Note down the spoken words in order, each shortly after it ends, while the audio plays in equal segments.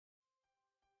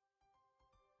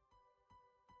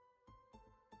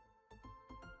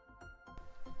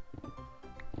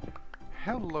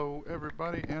Hello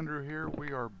everybody, Andrew here.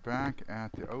 We are back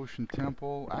at the Ocean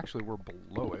Temple. Actually, we're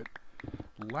below it.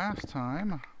 Last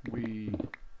time we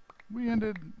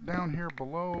ended down here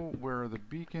below where the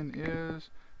beacon is.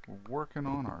 We're working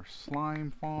on our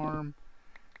slime farm,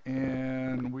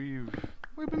 and we've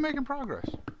been making progress.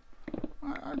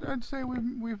 I'd say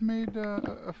we've made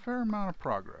a fair amount of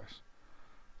progress.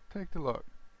 Take a look.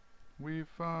 We've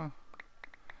got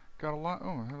a lot.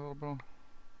 Oh, I had a little bit of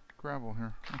gravel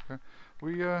here. Okay,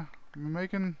 we're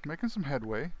making some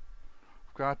headway.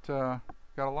 We've got a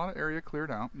lot of area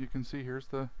cleared out. You can see here's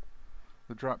the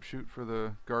drop chute for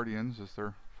the guardians as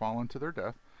they're falling to their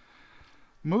death.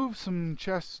 Move some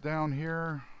chests down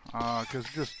here because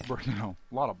just a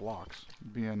lot of blocks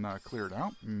being cleared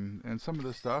out, and some of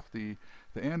the stuff, the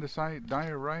andesite,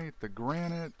 diorite, the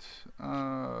granite,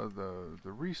 the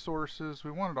resources,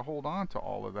 we wanted to hold on to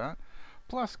all of that,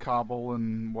 plus cobble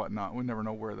and whatnot. We never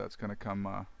know where that's going to come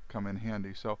in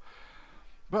handy. So,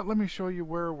 but let me show you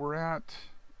where we're at.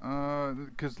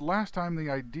 Because last time the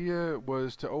idea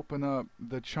was to open up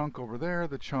the chunk over there,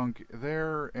 the chunk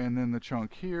there, and then the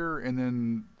chunk here, and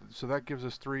then so that gives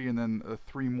us 3, and then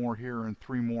 3 more here and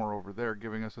 3 more over there,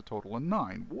 giving us a total of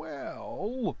 9.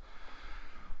 Well,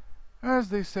 as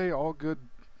they say, all good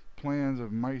plans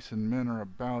of mice and men are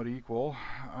about equal.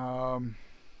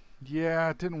 Yeah,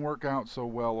 it didn't work out so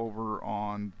well over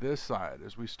on this side.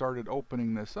 As we started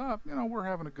opening this up, we're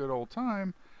having a good old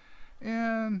time.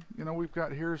 And we've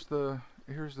got here's the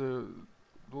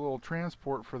little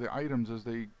transport for the items as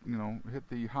they hit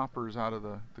the hoppers out of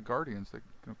the guardians. They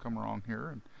come along here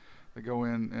and they go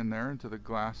in there into the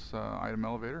glass item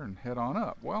elevator and head on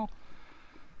up. Well,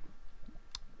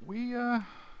 we have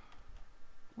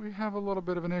a little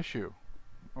bit of an issue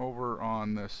over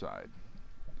on this side.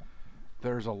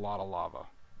 There's a lot of lava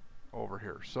over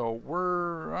here, so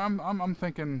I'm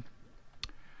thinking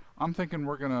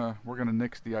we're gonna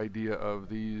nix the idea of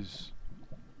these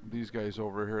guys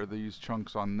over here, these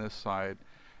chunks on this side,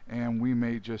 and we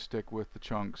may just stick with the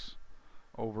chunks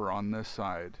over on this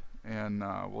side, and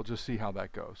we'll just see how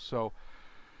that goes. So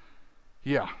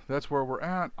yeah, that's where we're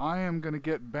at. I am gonna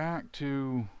get back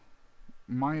to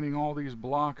mining all these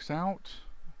blocks out,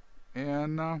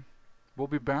 and we'll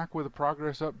be back with a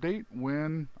progress update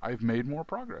when I've made more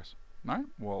progress. All right,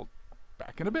 well,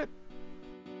 back in a bit.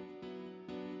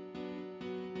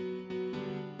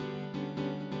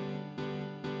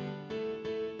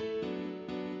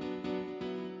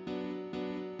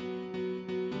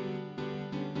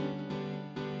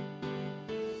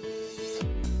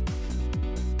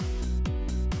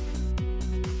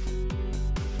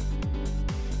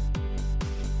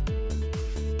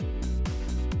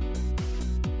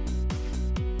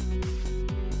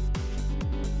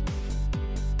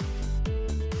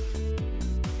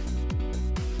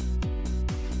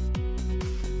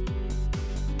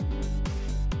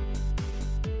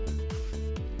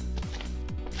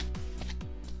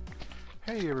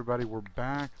 Hey everybody, we're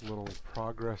back. Little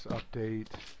progress update.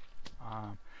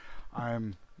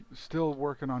 I'm still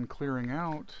working on clearing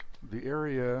out the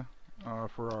area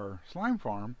for our slime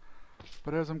farm,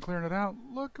 but as I'm clearing it out,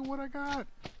 look at what I got.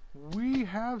 We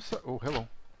have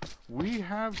we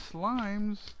have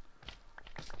slimes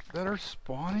that are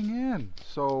spawning in,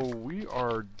 so we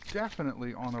are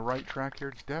definitely on the right track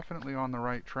here. Definitely on the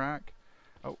right track.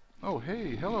 Oh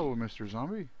hey, hello Mr.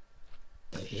 Zombie.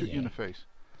 Shoot you in the face.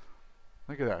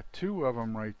 Look at that, 2 of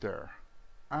them right there.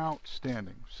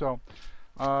 Outstanding. So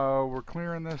we're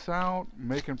clearing this out,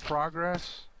 making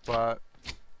progress, but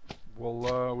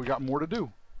we got more to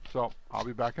do. So I'll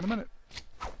be back in a minute.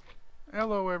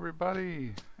 Hello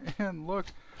everybody, and look,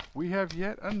 we have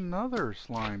yet another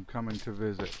slime coming to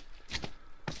visit.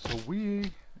 So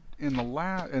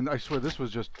and I swear this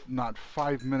was just not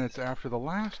 5 minutes after the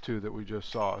last 2 that we just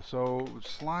saw. So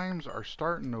slimes are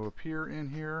starting to appear in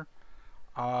here.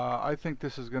 I think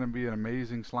this is going to be an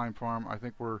amazing slime farm. I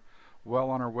think we're well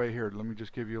on our way here. Let me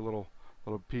just give you a little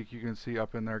peek. You can see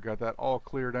up in there, got that all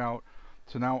cleared out.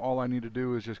 So now all I need to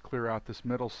do is just clear out this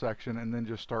middle section and then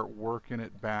just start working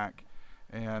it back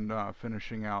and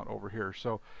finishing out over here.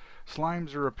 So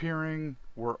slimes are appearing.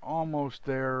 We're almost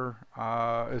there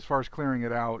as far as clearing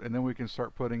it out, and then we can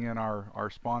start putting in our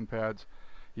spawn pads.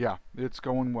 Yeah, it's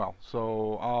going well.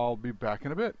 So I'll be back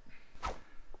in a bit.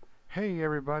 Hey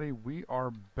everybody, we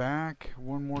are back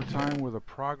one more time with a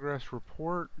progress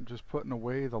report. Just putting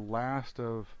away the last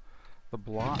of the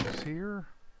blocks here.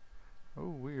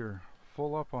 Oh, we are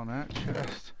full up on that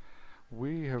chest.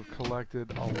 We have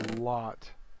collected a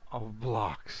lot of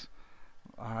blocks.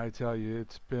 I tell you,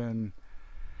 it's been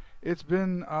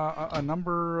a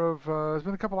number of it's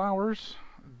been a couple hours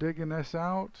digging this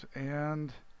out,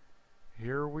 and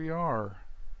here we are.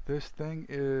 This thing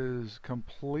is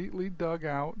completely dug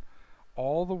out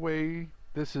all the way.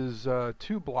 This is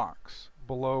 2 blocks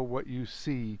below what you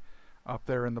see up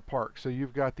there in the park. So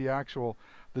you've got the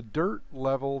dirt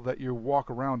level that you walk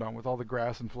around on with all the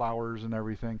grass and flowers and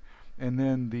everything, and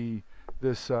then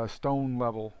this stone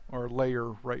level or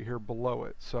layer right here below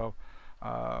it. So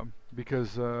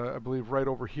because I believe right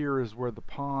over here is where the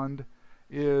pond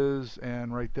is,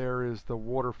 and right there is the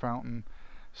water fountain.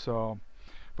 So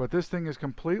but this thing is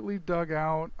completely dug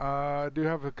out. I do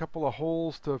have a couple of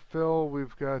holes to fill.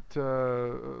 We've got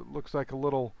looks like a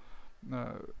little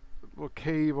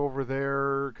cave over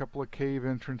there, a couple of cave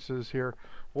entrances here.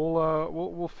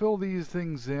 We'll fill these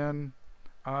things in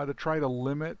to try to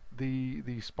limit the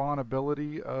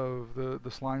spawnability of the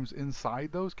slimes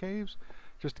inside those caves,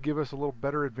 just to give us a little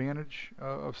better advantage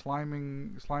of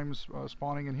slimes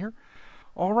spawning in here.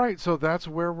 All right, so that's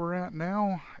where we're at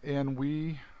now, and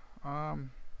we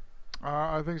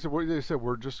I think so. What they said,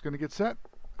 we're just going to get set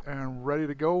and ready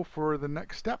to go for the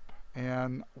next step,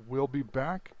 and we'll be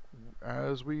back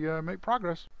as we make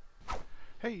progress.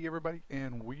 Hey everybody,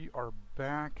 and we are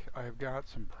back. I've got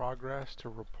some progress to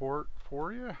report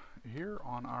for you here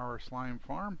on our slime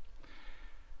farm.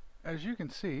 As you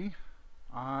can see,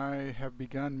 I have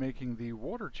begun making the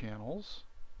water channels,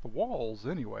 the walls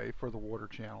anyway, for the water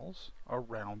channels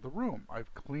around the room.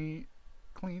 I've cleaned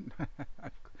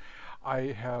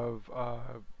I have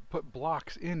put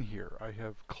blocks in here. I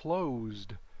have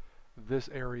closed this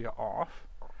area off,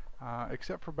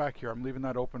 except for back here. I'm leaving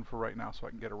that open for right now so I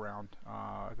can get around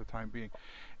at the time being.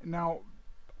 Now,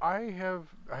 I have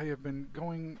been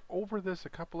going over this a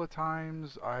couple of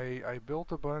times. I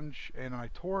built a bunch and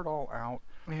I tore it all out.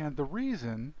 And the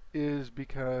reason is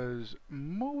because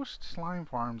most slime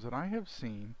farms that I have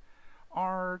seen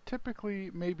are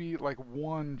typically maybe like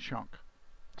one chunk.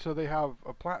 So they have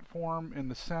a platform in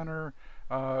the center,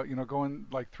 you know, going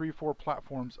like 3-4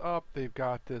 platforms up. They've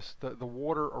got the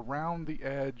water around the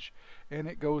edge, and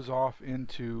it goes off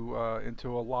into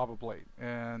a lava blade,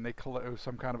 and they collect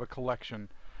some kind of a collection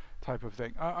type of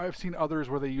thing. I've seen others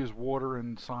where they use water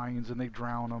and signs and they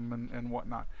drown them and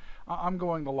whatnot. I'm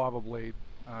going the lava blade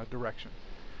direction.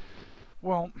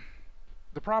 Well,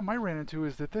 the problem I ran into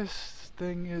is that this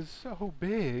thing is so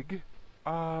big.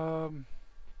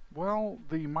 Well,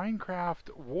 the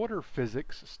Minecraft water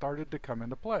physics started to come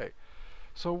into play.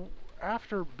 So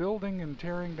after building and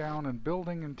tearing down and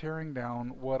building and tearing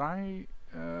down, what I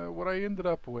ended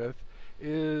up with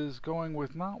is going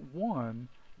with not 1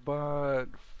 but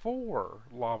 4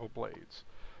 lava blades.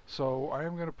 So I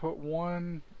am going to put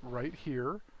one right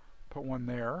here, put one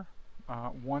there,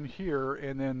 one here,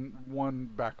 and then one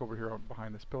back over here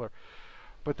behind this pillar.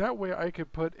 But that way I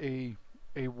could put a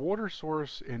water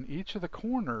source in each of the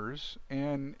corners,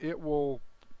 and it will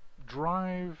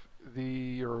drive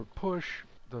or push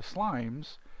the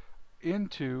slimes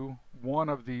into one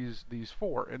of these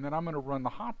 4, and then I'm going to run the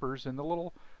hoppers in the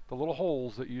little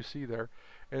holes that you see there,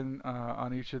 and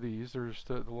on each of these there's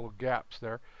the little gaps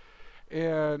there,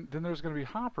 and then there's going to be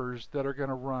hoppers that are going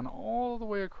to run all the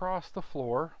way across the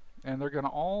floor, and they're going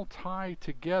to all tie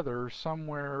together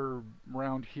somewhere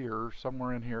around here,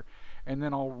 somewhere in here, and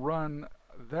then I'll run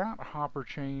that hopper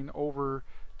chain over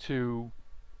to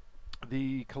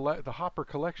the hopper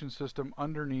collection system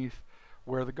underneath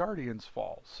where the guardians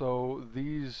fall. So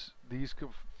these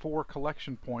 4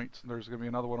 collection points, and there's going to be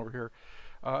another one over here,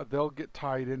 they'll get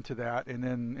tied into that, and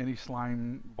then any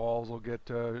slime balls will get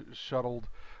shuttled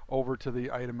over to the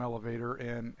item elevator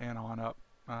and on up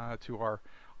to our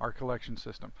collection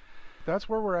system. That's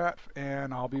where we're at,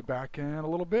 and I'll be back in a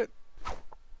little bit.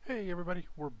 Hey everybody,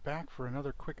 we're back for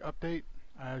another quick update.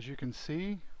 As you can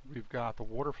see, we've got the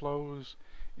water flows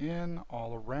in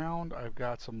all around. I've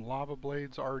got some lava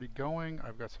blades already going.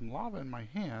 I've got some lava in my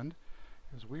hand,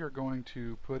 as we are going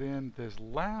to put in this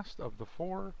last of the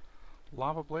 4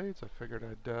 lava blades. I figured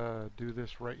I'd do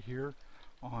this right here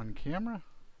on camera.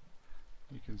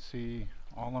 You can see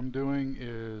all I'm doing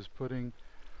is putting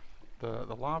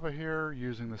the lava here,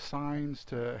 using the signs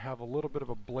to have a little bit of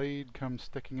a blade come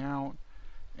sticking out,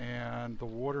 and the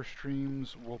water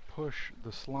streams will push the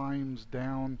slimes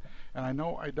down. And I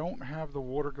know I don't have the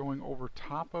water going over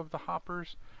top of the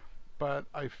hoppers, but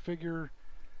I figure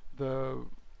the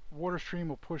water stream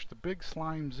will push the big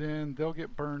slimes in, they'll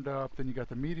get burned up, then you got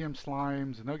the medium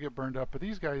slimes and they'll get burned up, but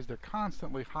these guys, they're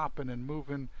constantly hopping and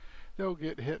moving. They'll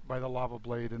get hit by the lava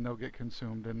blade and they'll get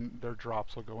consumed, and their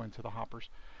drops will go into the hoppers.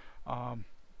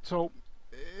 So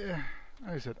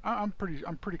like I said, I'm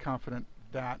pretty confident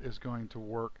that is going to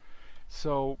work.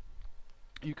 So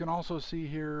you can also see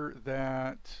here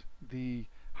that the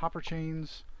hopper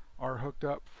chains are hooked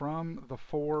up from the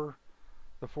four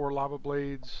lava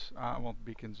blades. Well, the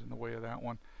beacon's in the way of that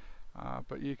one,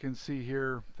 but you can see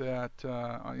here that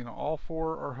you know, all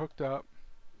 4 are hooked up.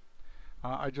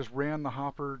 I just ran the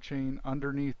hopper chain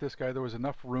underneath this guy. There was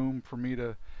enough room for me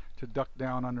to duck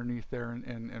down underneath there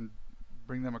and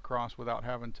bring them across without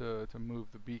having to move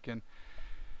the beacon.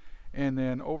 And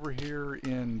then over here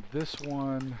in this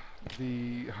one,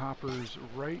 the hopper's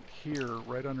right here,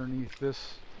 right underneath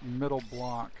this middle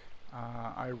block.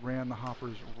 I ran the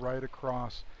hoppers right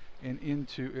across and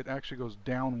into, it actually goes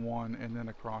down one and then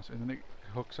across, and then it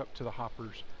hooks up to the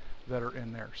hoppers that are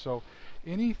in there. So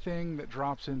anything that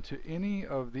drops into any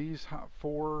of these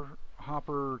 4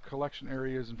 hopper collection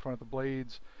areas in front of the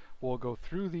blades will go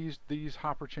through these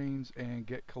hopper chains and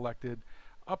get collected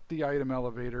up the item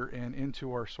elevator and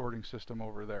into our sorting system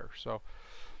over there. So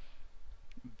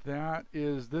that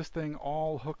is this thing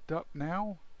all hooked up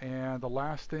now, and the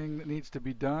last thing that needs to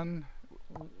be done,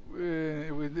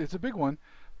 it's a big one,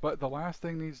 but the last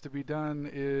thing needs to be done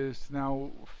is to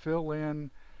now fill in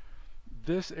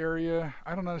this area.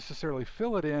 I don't necessarily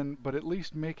fill it in, but at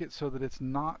least make it so that it's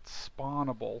not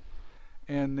spawnable,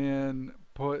 and then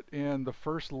put in the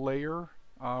first layer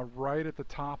right at the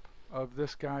top of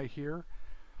this guy here,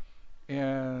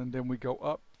 and then we go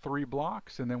up 3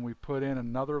 blocks and then we put in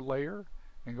another layer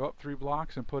and go up 3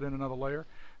 blocks and put in another layer.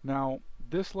 Now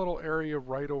this little area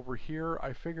right over here,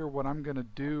 I figure what I'm gonna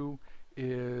do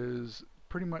is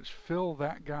pretty much fill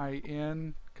that guy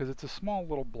in, because it's a small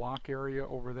little block area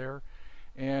over there,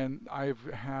 and I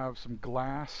have some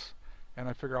glass, and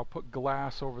I figure I'll put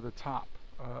glass over the top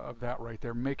of that right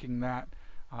there, making that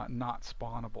not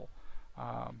spawnable,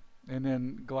 and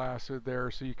then glass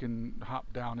there so you can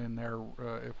hop down in there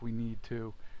if we need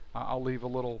to. I'll leave a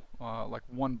little like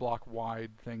 1 block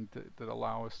wide thing that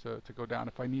allow us to go down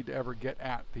if I need to ever get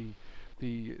at the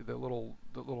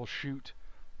little chute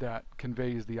that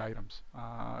conveys the items,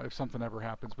 if something ever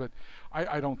happens. But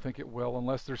I don't think it will,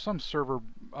 unless there's some server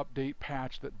update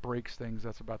patch that breaks things.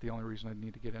 That's about the only reason I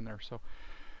need to get in there.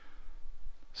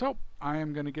 So I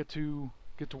am going to get to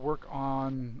work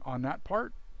on that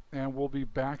part, and we'll be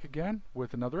back again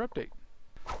with another update.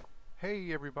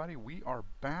 Hey everybody, we are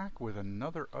back with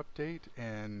another update,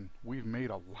 and we've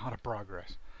made a lot of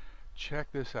progress.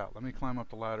 Check this out. Let me climb up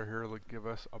the ladder here. It'll give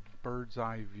us a bird's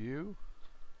eye view.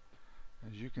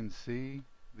 As you can see,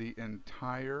 the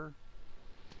entire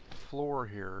floor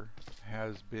here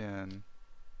has been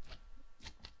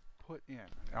put in.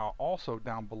 Now also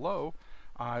down below,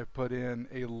 I've put in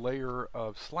a layer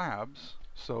of slabs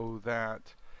so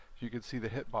that you can see the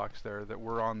hitbox there, that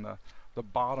we're on the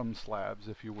bottom slabs,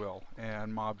 if you will,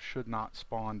 and mobs should not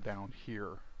spawn down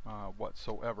here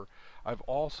whatsoever. I've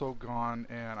also gone,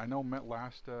 and I know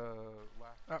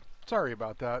sorry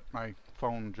about that, my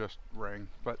phone just rang,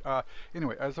 but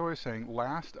anyway, as I was saying,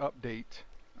 last update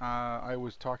I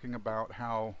was talking about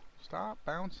how, stop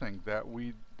bouncing, that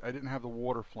I didn't have the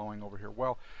water flowing over here.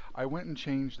 Well, I went and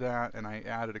changed that, and I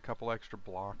added a couple extra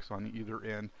blocks on either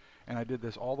end, and I did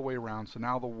this all the way around, so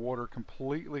now the water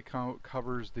completely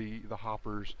covers the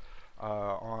hoppers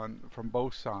from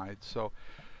both sides. So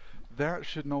that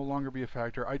should no longer be a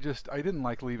factor. I didn't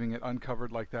like leaving it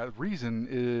uncovered like that. Reason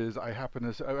is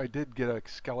I did get a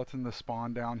skeleton that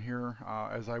spawned down here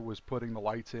as I was putting the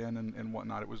lights in and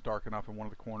whatnot. It was dark enough in one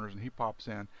of the corners, and he pops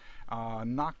in,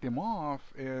 knocked him off,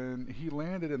 and he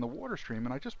landed in the water stream,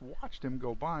 and I just watched him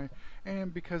go by.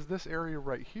 And because this area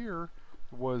right here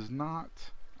was not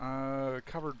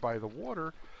covered by the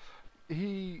water,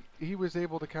 he was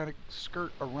able to kind of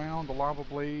skirt around the lava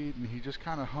blade, and he just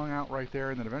kind of hung out right there,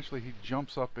 and then eventually he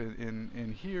jumps up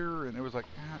in here, and it was like,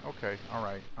 okay, all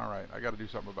right, I got to do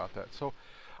something about that. So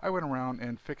I went around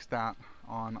and fixed that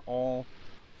on all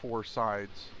 4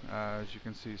 sides, as you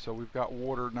can see. So we've got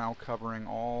water now covering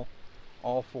all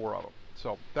 4 of them.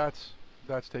 So that's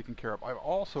taken care of. I've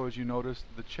also, as you noticed,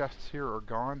 the chests here are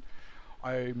gone.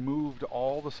 I moved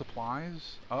all the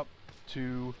supplies up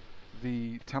to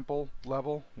the temple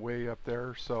level, way up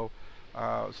there. So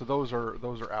those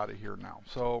are out of here now.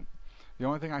 So the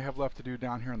only thing I have left to do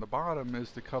down here on the bottom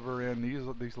is to cover in these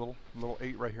little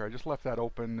 8 right here. I just left that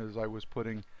open as I was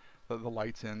putting the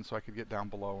lights in, so I could get down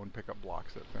below and pick up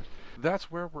blocks. That's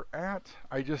where we're at.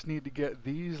 I just need to get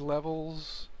these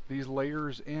layers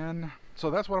in. So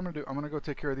that's what I'm gonna do. I'm gonna go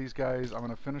take care of these guys. I'm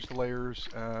gonna finish the layers,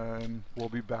 and we'll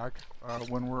be back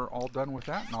when we're all done with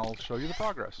that, and I'll show you the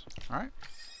progress. All right,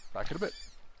 back in a bit.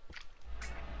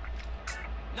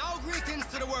 Now greetings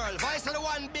to the world. Vice of the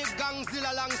one big Gong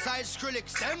alongside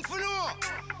Skrillex. Them for no.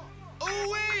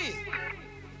 Ooh-wee.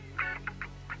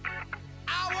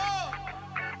 Ow.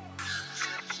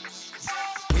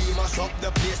 We must mash up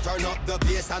the place, turn up the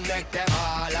bass and make them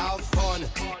all have fun.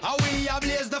 How we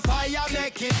ablaze the fire,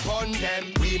 make it fun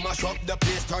them. We mash up the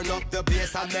place, turn up the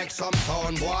bass and make some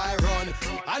sound, boy run.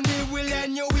 And we will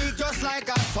end your week just like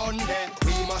a Sunday.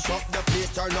 We mash up the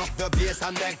place, turn up the bass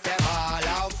and make them all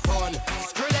have fun.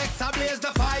 Skrillex ablaze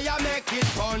the fire, make it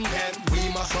fun them. We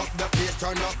mash up the place,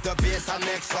 turn up the bass and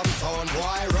make some sound,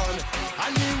 boy run.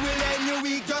 And we will end your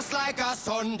week just like a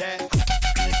Sunday.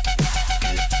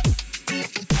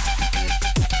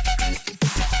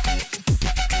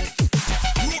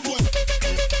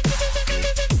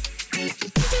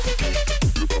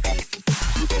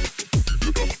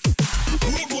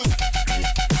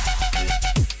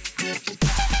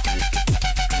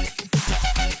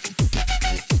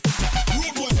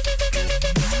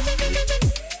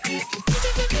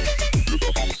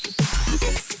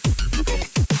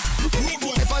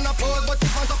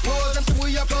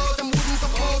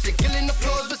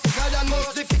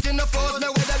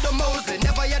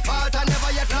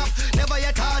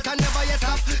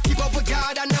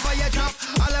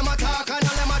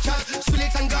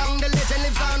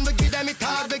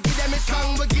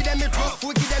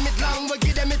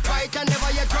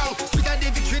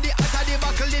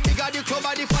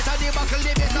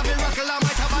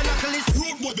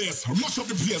 Rush up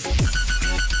the place.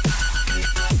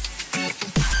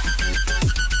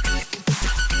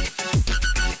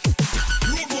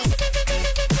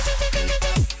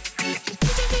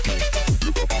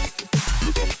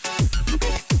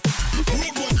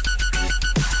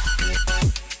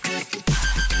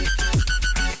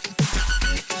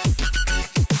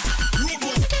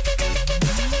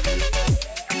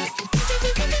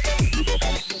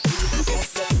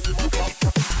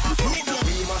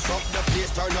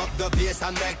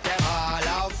 And make them all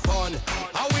have fun.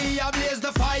 How we ablaze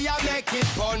the fire, make it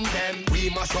fun them.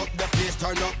 We mash up the place,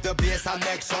 turn up the bass and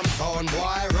make some sound,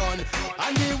 boy run.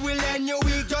 And we will end your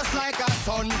week just like a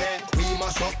Sunday. We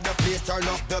mash up the place, turn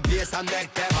up the bass and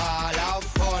make them all have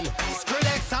fun.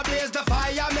 Skrillex ablaze the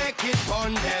fire, make it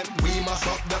fun them. We mash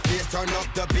up the place, turn up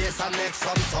the bass and make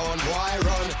some sound, boy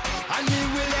run. And we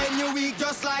will end your week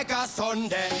just like a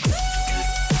Sunday.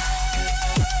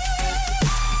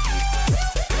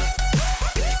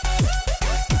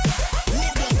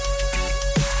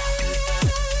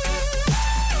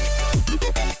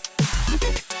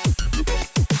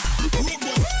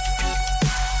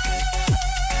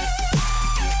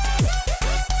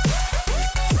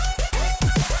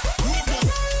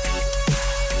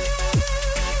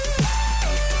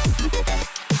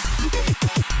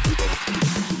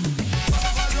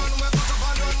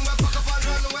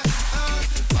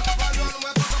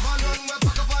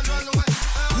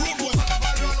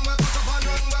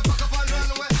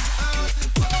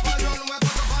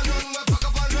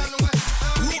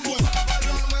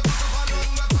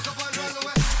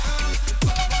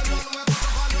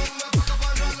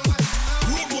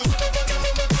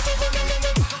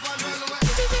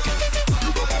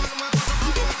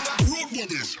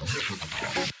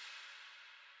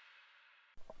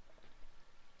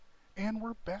 And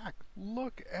we're back.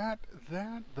 Look at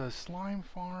that. The slime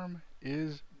farm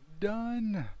is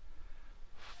done.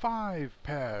 5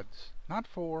 pads. Not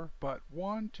 4, but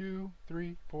 1, 2,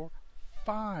 3, 4,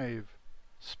 5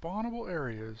 spawnable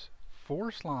areas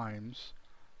for slimes,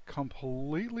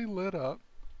 completely lit up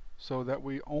so that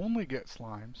we only get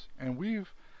slimes. And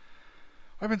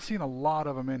I've been seeing a lot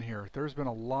of them in here. There's been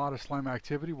a lot of slime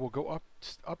activity. We'll go up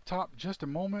top just a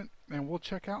moment and we'll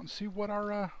check out and see what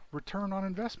our return on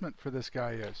investment for this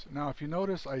guy is. Now if you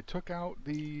notice, I took out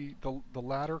the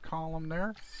ladder column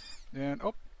there, and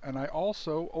I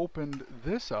also opened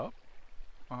this up,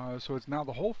 so it's now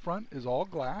the whole front is all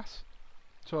glass.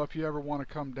 So if you ever want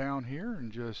to come down here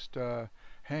and just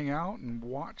hang out and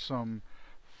watch some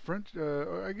French,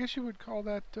 I guess you would call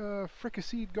that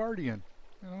fricasseed guardian,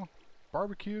 you know,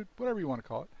 barbecued, whatever you want to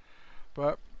call it.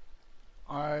 But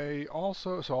I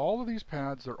also, so all of these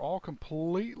pads, they're all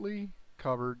completely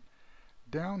covered.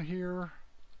 Down here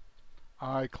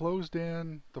I closed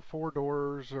in the 4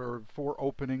 doors, or 4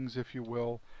 openings if you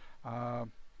will,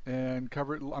 and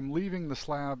covered. I'm leaving the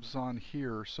slabs on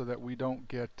here so that we don't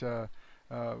get a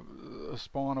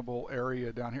spawnable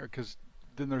area down here, because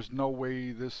then there's no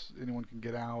way anyone can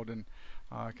get out and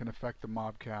can affect the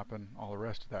mob cap and all the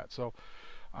rest of that. So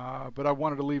but I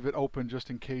wanted to leave it open just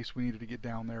in case we needed to get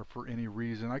down there for any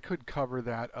reason. I could cover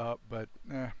that up, but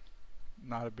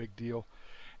not a big deal.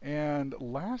 And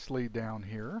lastly down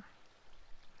here,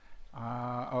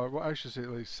 well, I should say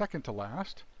second to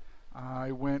last,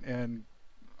 I went and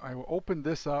I opened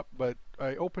this up, but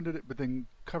I opened it but then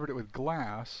covered it with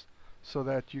glass so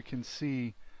that you can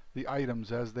see the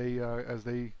items as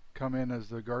they come in as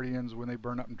the guardians. When they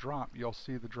burn up and drop, you'll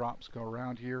see the drops go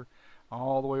around here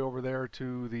all the way over there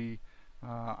to the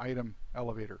item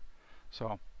elevator.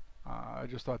 So I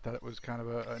just thought that it was kind of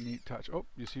a neat touch. Oh,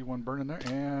 you see one burning there,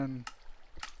 and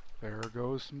there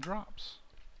goes some drops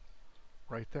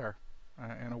right there,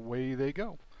 and away they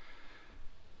go.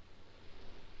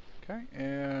 Okay,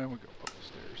 and we go up the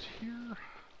stairs here.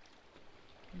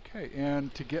 Okay,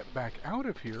 and to get back out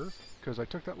of here, because I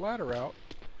took that ladder out,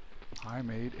 I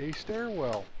made a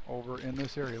stairwell over in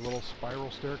this area, a little spiral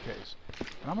staircase.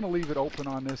 And I'm going to leave it open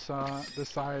on this this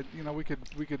side. You know, we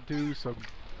could do some,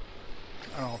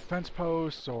 I don't know, fence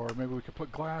posts, or maybe we could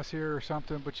put glass here or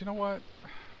something. But you know what?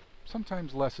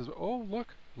 Sometimes less is. Oh,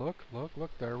 look, look, look,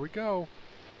 look! There we go.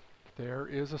 There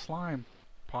is a slime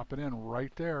popping in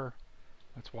right there.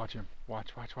 Let's watch him.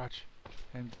 Watch, watch, watch.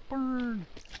 And burn!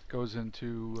 Goes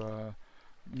into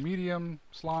medium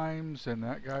slimes, and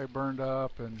that guy burned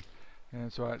up, and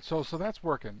so that's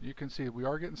working. You can see we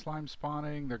are getting slime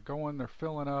spawning. They're going, they're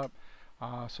filling up.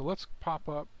 So let's pop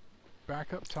up,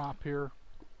 back up top here,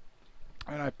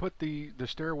 and I put the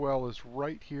stairwell is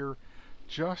right here,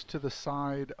 just to the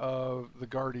side of the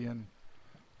guardian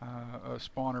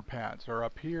spawner pads. Are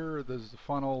up here. There's the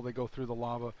funnel. They go through the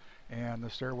lava, and the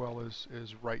stairwell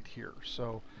is right here.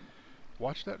 So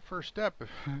watch that first step.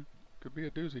 Could be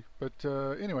a doozy. But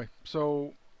anyway,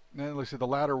 so then like I said, the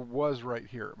ladder was right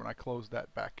here, but I closed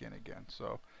that back in again. So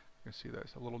you can see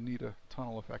there's a little neat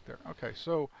tunnel effect there. Okay,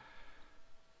 so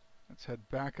let's head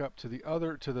back up to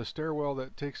the stairwell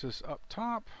that takes us up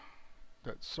top,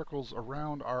 that circles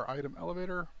around our item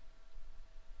elevator.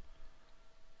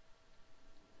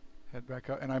 Head back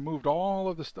up, and I moved all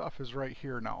of the stuff is right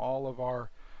here now.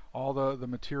 All the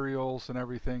materials and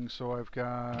everything. So I've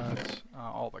got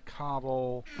all the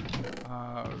cobble.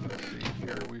 Let's see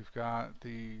here. We've got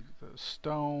the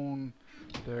stone.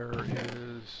 There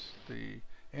is the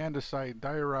andesite,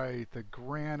 diorite, the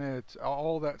granite.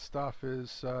 All that stuff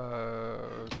is.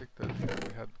 I think that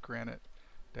we had granite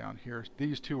down here.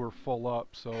 These two are full up,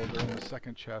 so they're in the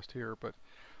second chest here. But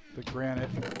the granite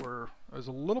was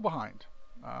a little behind.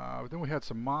 Then we had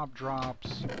some mob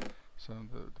drops, some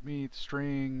the meat,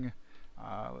 string.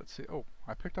 Let's see. Oh,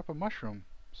 I picked up a mushroom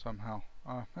somehow.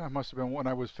 That must have been when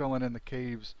I was filling in the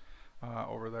caves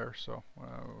over there. So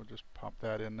we'll just pop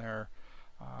that in there.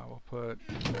 We'll put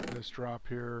this drop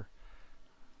here.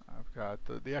 I've got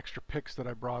the extra picks that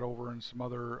I brought over and some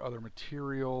other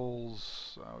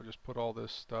materials. I'll just put all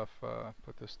this stuff,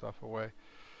 put this stuff away.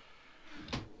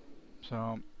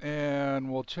 So,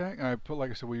 and we'll check. I put,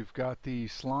 like I said, we've got the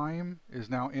slime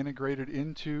is now integrated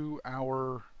into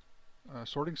our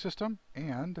sorting system,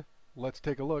 and let's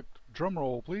take a look. Drum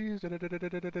roll, please. And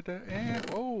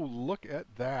oh, look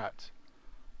at that!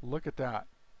 Look at that!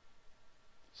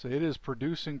 So it is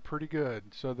producing pretty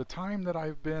good. So the time that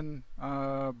I've been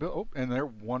oh, and there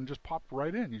one just popped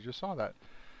right in. You just saw that.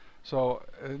 So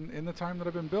in the time that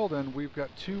I've been building, we've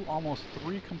got almost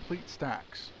 3 complete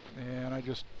stacks. And I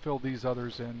just filled these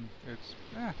others in. It's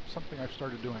something I've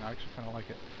started doing. I actually kind of like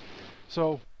it.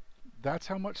 So that's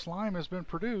how much slime has been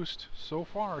produced so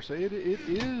far. So it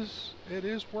is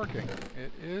working.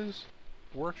 It is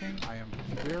working. I am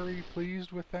very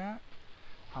pleased with that.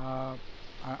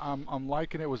 I'm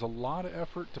liking it. It was a lot of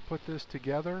effort to put this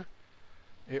together.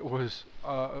 It was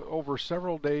over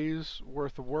several days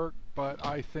worth of work, but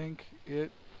I think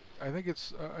it's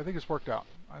worked out.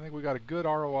 I think we got a good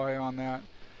ROI on that.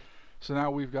 So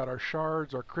now we've got our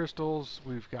shards, our crystals,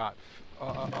 we've got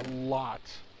a lot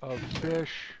of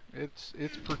fish, it's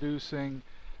producing,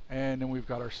 and then we've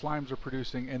got our slimes are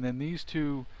producing, and then these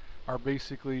two are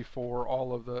basically for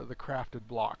all of the crafted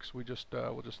blocks. We'll just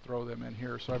throw them in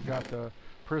here. So I've got the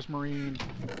prismarine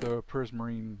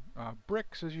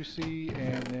bricks, as you see,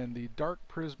 and then the dark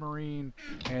prismarine,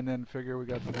 and then figure we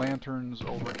got the lanterns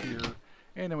over here.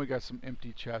 And then we got some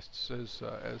empty chests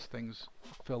as things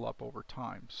fill up over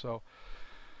time. So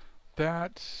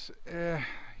that,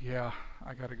 yeah,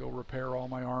 I got to go repair all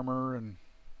my armor, and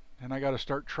I got to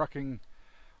start trucking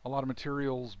a lot of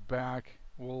materials back.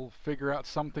 We'll figure out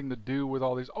something to do with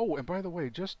all these. Oh, and by the way,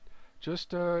 just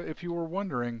if you were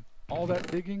wondering, all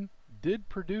that digging did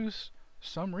produce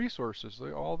some resources.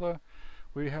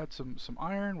 We had some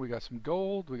iron, we got some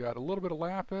gold, we got a little bit of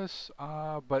lapis,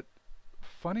 but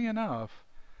funny enough,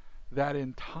 that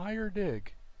entire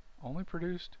dig only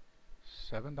produced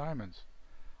 7 diamonds.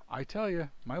 I tell you,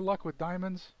 my luck with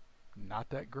diamonds, not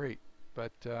that great.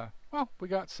 But, well, we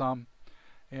got some.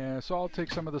 And so I'll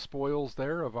take some of the spoils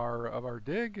there of our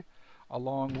dig,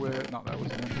 along with, no, that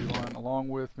was an empty one, along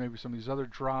with maybe some of these other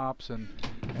drops, and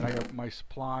I got my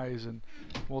supplies, and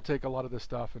we'll take a lot of this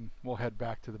stuff and we'll head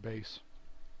back to the base.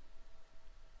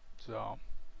 So,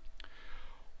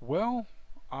 well,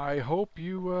 I hope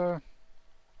you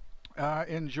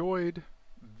enjoyed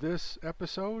this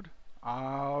episode.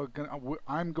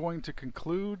 I'm going to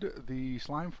conclude the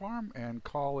slime farm and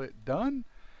call it done.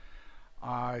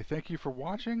 I thank you for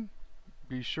watching.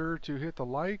 Be sure to hit the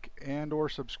like and or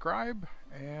subscribe,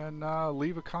 and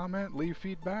leave a comment, leave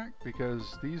feedback,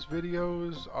 because these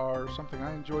videos are something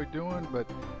I enjoy doing, but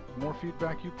the more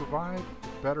feedback you provide,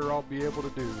 the better I'll be able to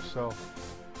do. So,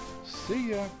 see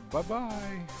ya.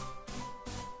 Bye-bye.